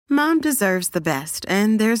Mom deserves the best,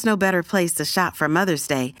 and there's no better place to shop for Mother's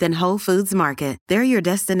Day than Whole Foods Market. They're your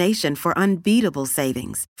destination for unbeatable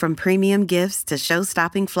savings, from premium gifts to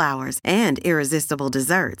show-stopping flowers and irresistible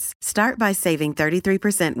desserts. Start by saving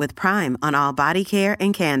 33% with Prime on all body care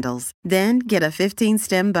and candles. Then get a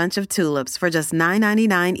 15-stem bunch of tulips for just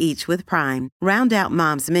 $9.99 each with Prime. Round out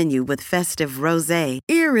Mom's menu with festive rosé,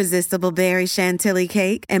 irresistible berry chantilly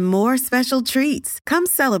cake, and more special treats. Come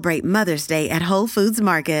celebrate Mother's Day at Whole Foods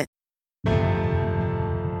Market.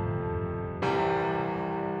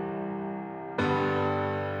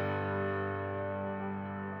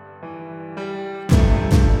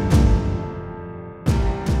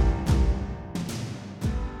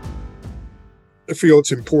 I feel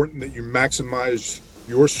it's important that you maximize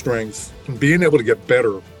your strengths and being able to get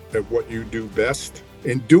better at what you do best.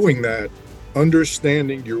 In doing that,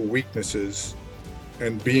 understanding your weaknesses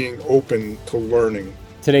and being open to learning.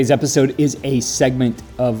 Today's episode is a segment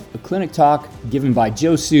of a clinic talk given by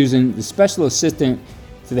Joe Susan, the special assistant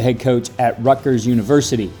to the head coach at Rutgers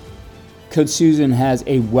University. Coach Susan has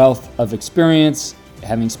a wealth of experience,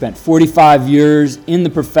 having spent 45 years in the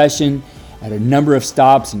profession at a number of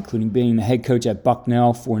stops, including being the head coach at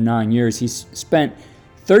Bucknell for 9 years. He's spent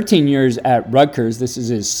 13 years at Rutgers. This is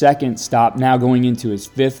his second stop, now going into his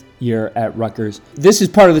fifth year at Rutgers. This is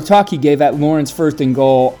part of the talk he gave at Lawrence First and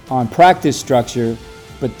Goal on practice structure,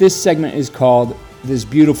 but this segment is called This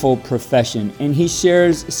Beautiful Profession, and he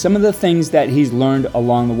shares some of the things that he's learned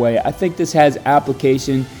along the way. I think this has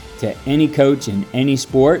application to any coach in any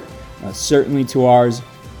sport, certainly to ours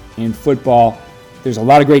in football. There's a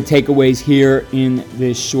lot of great takeaways here in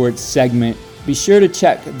this short segment. Be sure to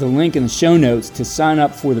check the link in the show notes to sign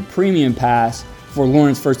up for the premium pass for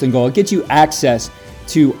Lawrence First and Goal. It gets you access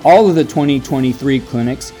to all of the 2023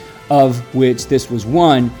 clinics, of which this was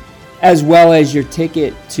one, as well as your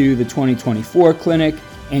ticket to the 2024 clinic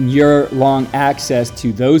and year-long access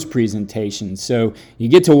to those presentations. So you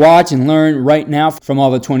get to watch and learn right now from all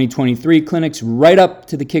the 2023 clinics right up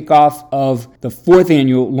to the kickoff of the fourth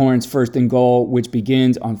annual Lawrence First and Goal, which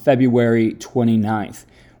begins on February 29th.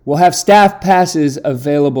 We'll have staff passes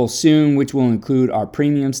available soon, which will include our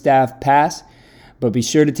premium staff pass, but be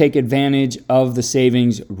sure to take advantage of the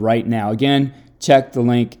savings right now. Again, check the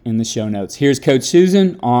link in the show notes. Here's Coach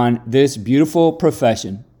Susan on This Beautiful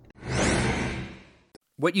Profession.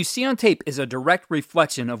 What you see on tape is a direct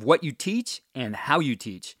reflection of what you teach and how you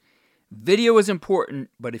teach. Video is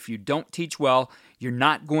important, but if you don't teach well, you're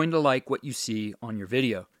not going to like what you see on your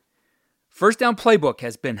video. First Down Playbook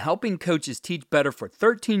has been helping coaches teach better for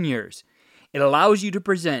 13 years. It allows you to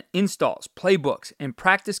present installs, playbooks, and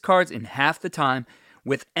practice cards in half the time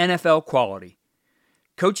with NFL quality.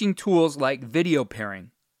 Coaching tools like video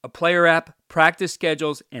pairing, a player app, practice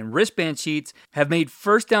schedules, and wristband sheets have made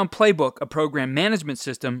First Down Playbook a program management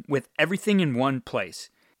system with everything in one place.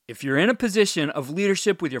 If you're in a position of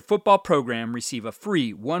leadership with your football program, receive a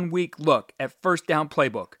free 1-week look at First Down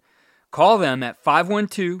Playbook. Call them at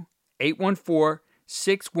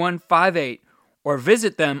 512-814-6158 or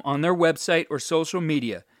visit them on their website or social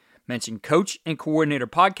media. Mention Coach and Coordinator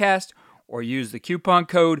Podcast or use the coupon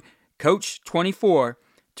code COACH24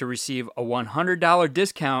 to receive a $100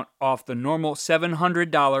 discount off the normal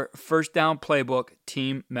 $700 First Down Playbook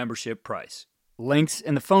team membership price. Links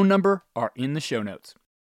and the phone number are in the show notes.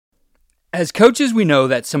 As coaches, we know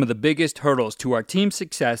that some of the biggest hurdles to our team's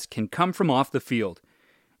success can come from off the field.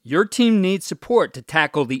 Your team needs support to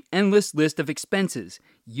tackle the endless list of expenses,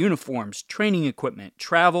 uniforms, training equipment,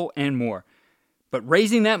 travel, and more. But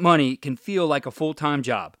raising that money can feel like a full-time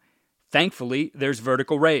job. Thankfully, there's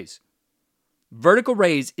Vertical Raise. Vertical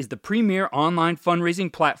Raise is the premier online fundraising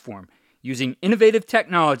platform using innovative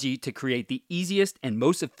technology to create the easiest and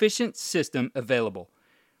most efficient system available.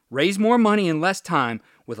 Raise more money in less time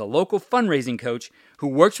with a local fundraising coach who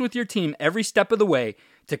works with your team every step of the way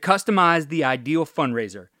to customize the ideal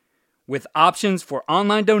fundraiser. With options for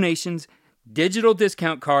online donations, digital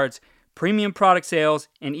discount cards, premium product sales,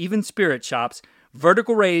 and even spirit shops,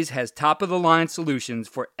 Vertical Raise has top-of-the-line solutions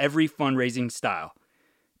for every fundraising style.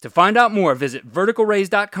 To find out more, visit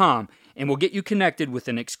verticalraise.com and we'll get you connected with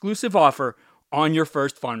an exclusive offer on your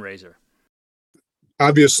first fundraiser.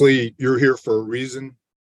 Obviously, you're here for a reason,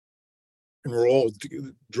 and we're all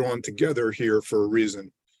drawn together here for a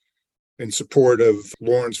reason in support of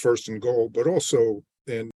Lawrence First and Goal, but also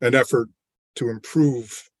in an effort to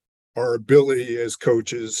improve our ability as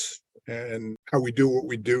coaches and how we do what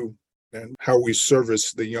we do and how we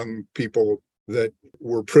service the young people that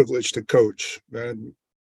we're privileged to coach. And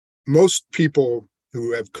most people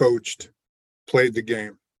who have coached played the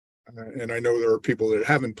game. And I know there are people that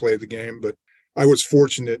haven't played the game, but I was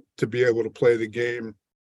fortunate to be able to play the game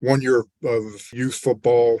 1 year of youth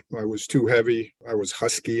football, I was too heavy. I was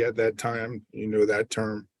husky at that time. You know that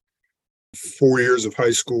term. 4 years of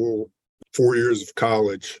high school, 4 years of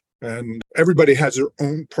college. And everybody has their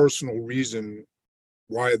own personal reason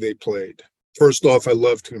why they played. First off, I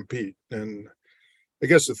love to compete. And I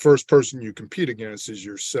guess the first person you compete against is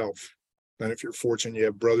yourself. And if you're fortunate, you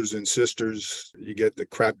have brothers and sisters, you get the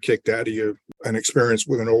crap kicked out of you. An experience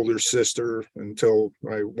with an older sister until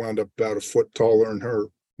I wound up about a foot taller than her,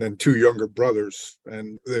 then two younger brothers.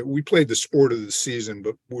 And we played the sport of the season,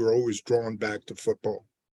 but we were always drawn back to football.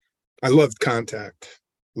 I loved contact,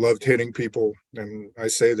 loved hitting people. And I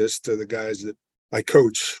say this to the guys that I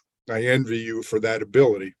coach. I envy you for that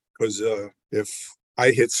ability, because if I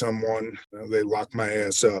hit someone, they lock my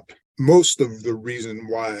ass up. Most of the reason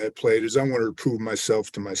why I played is I wanted to prove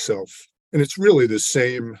myself to myself. And it's really the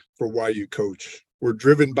same for why you coach. We're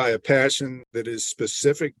driven by a passion that is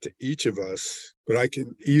specific to each of us, but I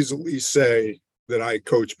can easily say that I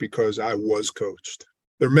coach because I was coached.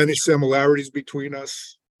 There are many similarities between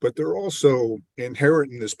us, but there are also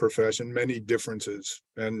inherent in this profession many differences.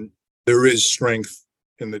 And there is strength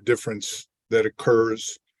in the difference that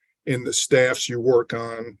occurs in the staffs you work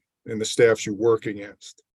on and the staffs you work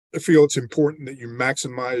against. I feel it's important that you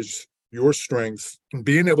maximize your strength and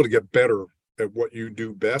being able to get better at what you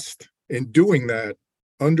do best. In doing that,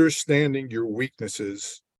 understanding your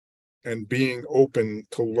weaknesses and being open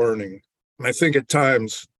to learning. And I think at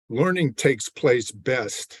times, learning takes place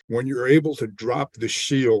best when you're able to drop the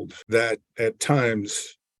shield that at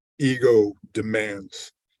times ego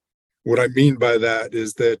demands. What I mean by that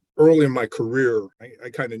is that early in my career, I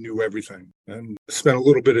kind of knew everything and spent a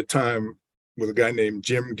little bit of time with a guy named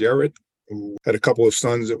Jim Garrett, who had a couple of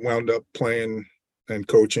sons that wound up playing and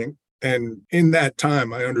coaching. And in that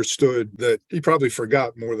time, I understood that he probably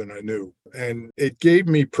forgot more than I knew. And it gave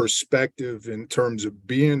me perspective in terms of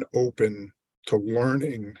being open to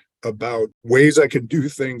learning about ways I could do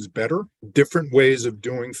things better, different ways of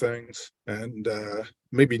doing things, and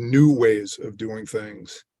maybe new ways of doing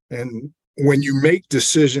things. And when you make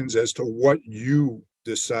decisions as to what you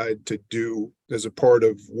decide to do as a part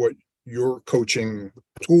of what your coaching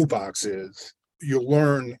toolbox is, you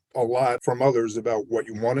learn a lot from others about what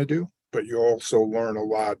you want to do, but you also learn a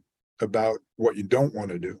lot about what you don't want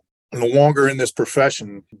to do. And the longer in this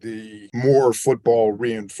profession, the more football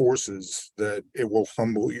reinforces that it will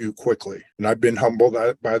humble you quickly. And I've been humbled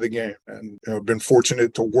by the game, and I've been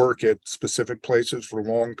fortunate to work at specific places for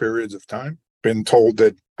long periods of time. Been told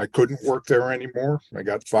that I couldn't work there anymore. I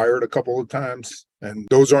got fired a couple of times, and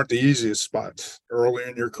those aren't the easiest spots. Early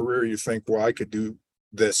in your career, you think, well, I could do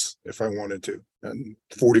this if I wanted to. And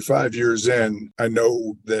 45 years in, I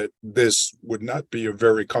know that this would not be a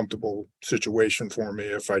very comfortable situation for me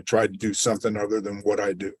if I tried to do something other than what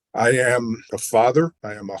I do. I am a father,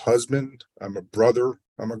 I am a husband, I'm a brother,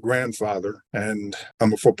 I'm a grandfather, and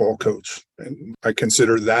I'm a football coach. And I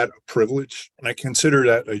consider that a privilege, and I consider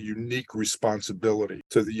that a unique responsibility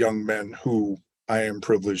to the young men who I am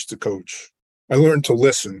privileged to coach. I learned to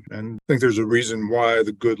listen, and I think there's a reason why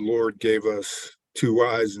the good Lord gave us 2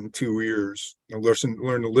 eyes and 2 ears. I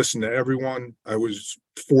learned to listen to everyone. I was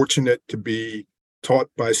fortunate to be taught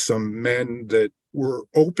by some men that were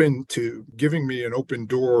open to giving me an open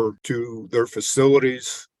door to their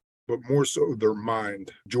facilities, but more so their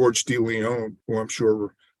mind. George DeLeon, who I'm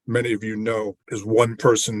sure many of you know, is one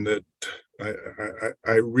person that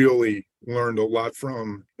I really learned a lot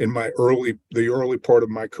from in the early part of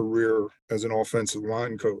my career as an offensive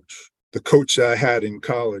line coach. The coach I had in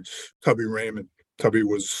college, Tubby Raymond. Tubby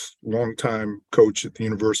was a longtime coach at the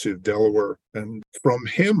University of Delaware. And from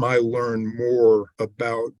him, I learned more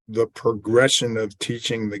about the progression of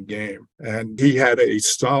teaching the game. And he had a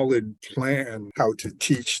solid plan how to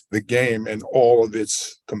teach the game and all of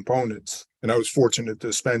its components. And I was fortunate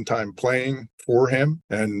to spend time playing for him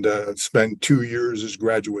and spend 2 years as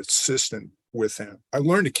graduate assistant with him. I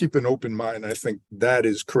learned to keep an open mind. I think that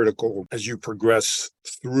is critical as you progress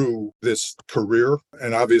through this career.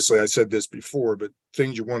 And obviously, I said this before, but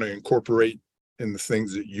things you want to incorporate in the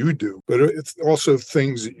things that you do, but it's also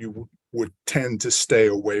things that you would tend to stay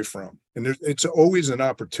away from. And it's always an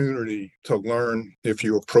opportunity to learn if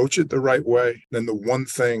you approach it the right way. Then one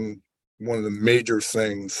of the major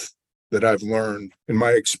things that I've learned in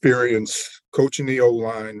my experience coaching the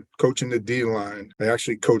O-line, coaching the D-line. I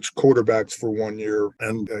actually coached quarterbacks for 1 year,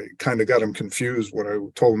 and I kind of got them confused when I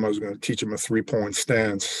told them I was going to teach them a three-point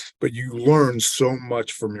stance. But you learn so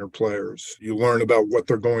much from your players. You learn about what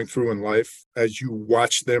they're going through in life. As you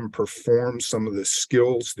watch them perform some of the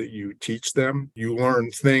skills that you teach them, you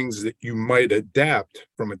learn things that you might adapt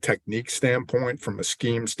from a technique standpoint, from a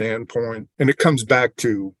scheme standpoint. And it comes back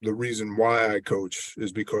to the reason why I coach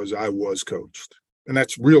is because I was coached. And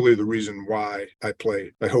that's really the reason why I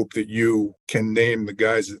played. I hope that you can name the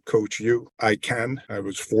guys that coach you. I can. I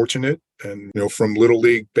was fortunate. And, from Little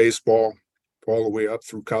League baseball all the way up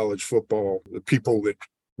through college football, the people that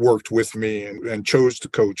worked with me and chose to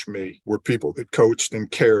coach me were people that coached and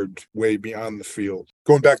cared way beyond the field.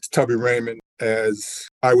 Going back to Tubby Raymond, as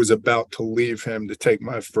I was about to leave him to take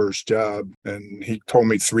my first job, and he told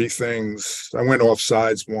me three things. I went off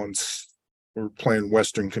sides once. We were playing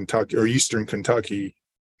Western Kentucky or Eastern Kentucky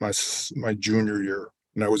my junior year.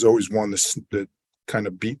 And I was always one that kind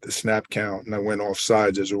of beat the snap count. And I went off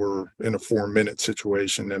sides as we were in a 4-minute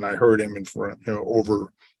situation. And I heard him in front,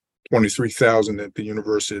 over 23,000 at the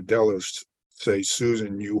University of Dallas say,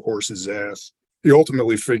 "Susan, you horse's ass." He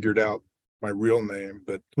ultimately figured out my real name.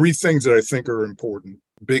 But three things that I think are important.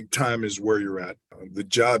 Big time is where you're at. The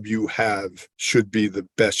job you have should be the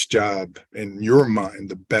best job, in your mind,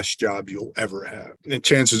 the best job you'll ever have. And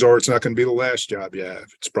chances are it's not going to be the last job you have.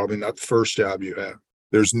 It's probably not the first job you have.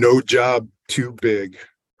 There's no job too big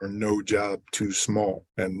or no job too small.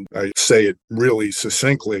 And I say it really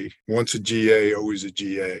succinctly, once a GA, always a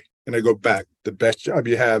GA. And I go back, the best job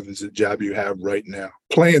you have is the job you have right now.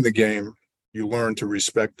 Playing the game, you learn to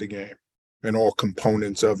respect the game and all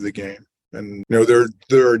components of the game. And,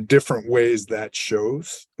 there are different ways that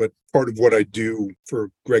shows, but part of what I do for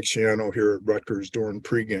Greg Schiano here at Rutgers during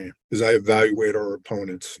pregame is I evaluate our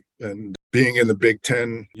opponents. And being in the Big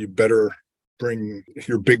Ten, you better bring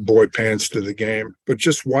your big boy pants to the game. But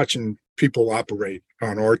just watching people operate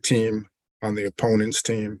on our team, on the opponent's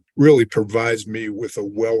team, really provides me with a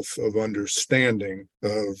wealth of understanding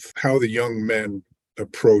of how the young men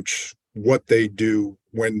approach what they do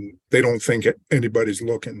when they don't think anybody's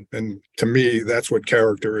looking. And to me, that's what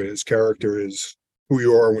character is. Character is who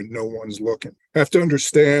you are when no one's looking. I have to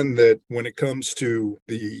understand that when it comes to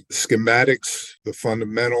the schematics, the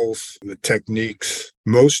fundamentals, the techniques,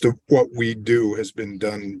 most of what we do has been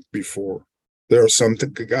done before. There are some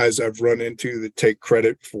guys I've run into that take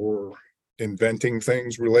credit for inventing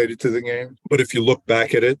things related to the game. But if you look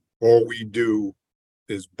back at it, all we do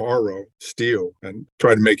is borrow, steal, and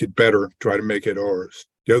try to make it better, try to make it ours.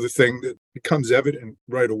 The other thing that becomes evident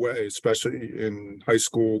right away, especially in high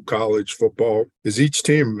school, college football, is each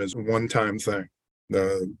team is a one-time thing.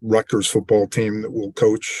 The Rutgers football team that will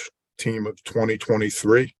coach, team of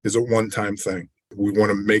 2023, is a one-time thing. We want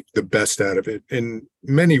to make the best out of it. In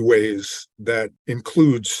many ways, that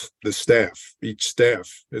includes the staff. Each staff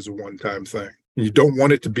is a one-time thing. You don't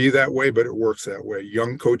want it to be that way, but it works that way.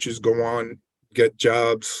 Young coaches go on, get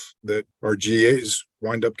jobs that our GAs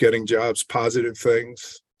wind up getting jobs, positive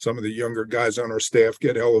things. Some of the younger guys on our staff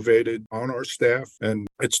get elevated on our staff. And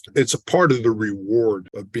it's a part of the reward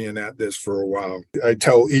of being at this for a while. I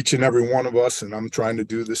tell each and every one of us, and I'm trying to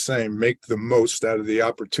do the same, make the most out of the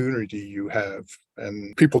opportunity you have.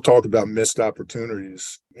 And people talk about missed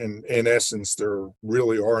opportunities. And in essence, there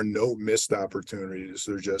really are no missed opportunities.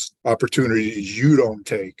 They're just opportunities you don't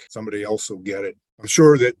take. Somebody else will get it. I'm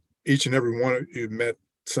sure that each and every one of you met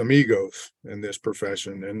some egos in this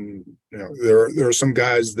profession. And, there are some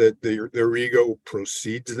guys that their ego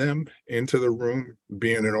precedes them into the room.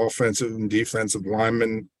 Being an offensive and defensive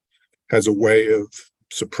lineman has a way of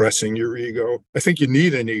suppressing your ego. I think you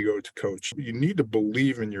need an ego to coach. You need to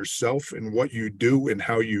believe in yourself and what you do and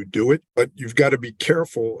how you do it. But you've got to be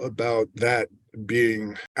careful about that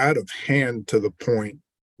being out of hand to the point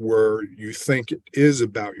where you think it is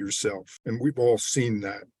about yourself. And we've all seen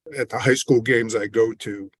that. At the high school games I go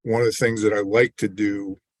to, one of the things that I like to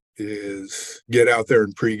do is get out there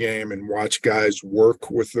in pregame and watch guys work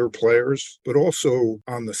with their players, but also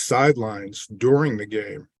on the sidelines during the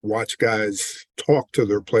game, watch guys talk to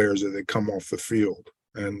their players as they come off the field.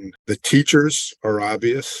 And the teachers are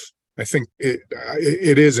obvious. I think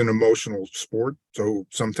it is an emotional sport, so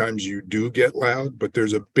sometimes you do get loud, but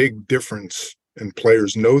there's a big difference, and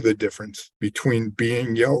players know the difference between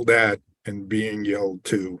being yelled at and being yelled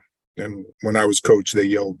to. And when I was coach, they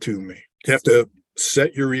yelled to me. You have to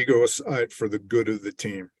set your ego aside for the good of the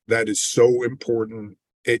team. That is so important.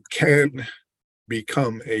 It can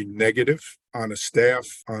become a negative on a staff,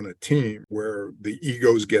 on a team, where the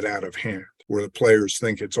egos get out of hand. where the players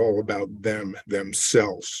think it's all about them,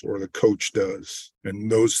 themselves, or the coach does.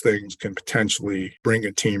 And those things can potentially bring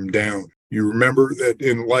a team down. You remember that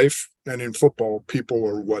in life and in football, people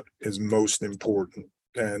are what is most important.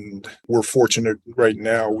 And we're fortunate right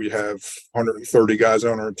now we have 130 guys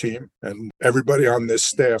on our team, and everybody on this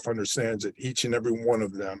staff understands that each and every one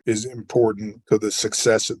of them is important to the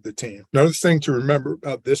success of the team. Another thing to remember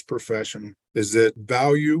about this profession is that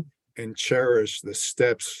value and cherish the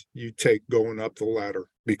steps you take going up the ladder,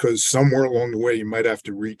 because somewhere along the way you might have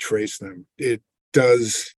to retrace them. It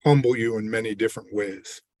does humble you in many different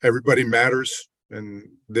ways. Everybody matters, and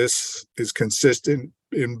this is consistent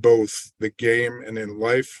in both the game and in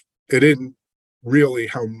life. It isn't really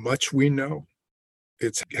how much we know,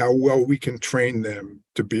 it's how well we can train them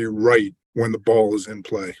to be right when the ball is in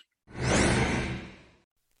play.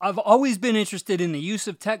 I've always been interested in the use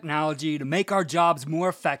of technology to make our jobs more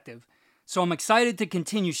effective, so I'm excited to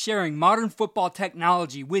continue sharing modern football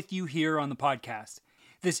technology with you here on the podcast.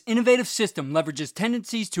 This innovative system leverages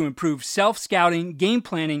tendencies to improve self-scouting, game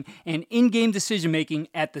planning, and in-game decision-making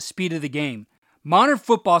at the speed of the game. Modern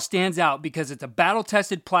football stands out because it's a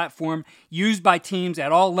battle-tested platform used by teams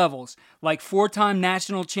at all levels, like 4-time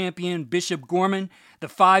national champion Bishop Gorman, the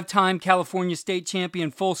 5-time California state champion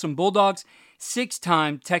Folsom Bulldogs,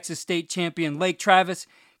 6-time Texas state champion Lake Travis,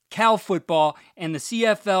 Cal football, and the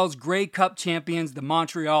CFL's Grey Cup champions, the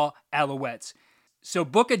Montreal Alouettes. So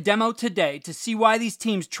book a demo today to see why these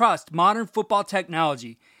teams trust modern football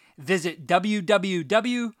technology. Visit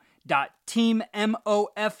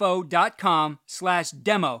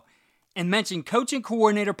www.teammofo.com/demo and mention Coach and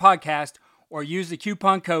Coordinator Podcast or use the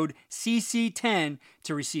coupon code CC10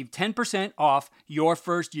 to receive 10% off your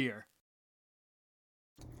first year.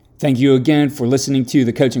 Thank you again for listening to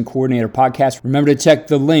the Coach and Coordinator Podcast. Remember to check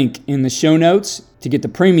the link in the show notes to get the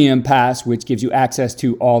premium pass, which gives you access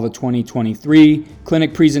to all the 2023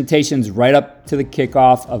 clinic presentations right up to the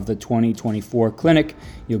kickoff of the 2024 clinic.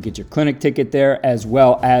 You'll get your clinic ticket there, as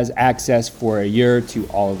well as access for a year to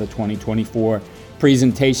all of the 2024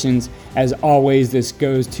 presentations. As always, this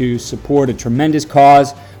goes to support a tremendous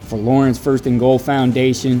cause for Lawrence First and Goal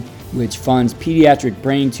Foundation, which funds pediatric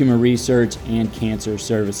brain tumor research and cancer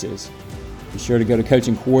services. Be sure to go to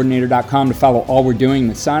coachandcoordinator.com to follow all we're doing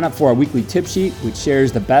and sign up for our weekly tip sheet, which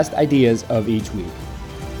shares the best ideas of each week.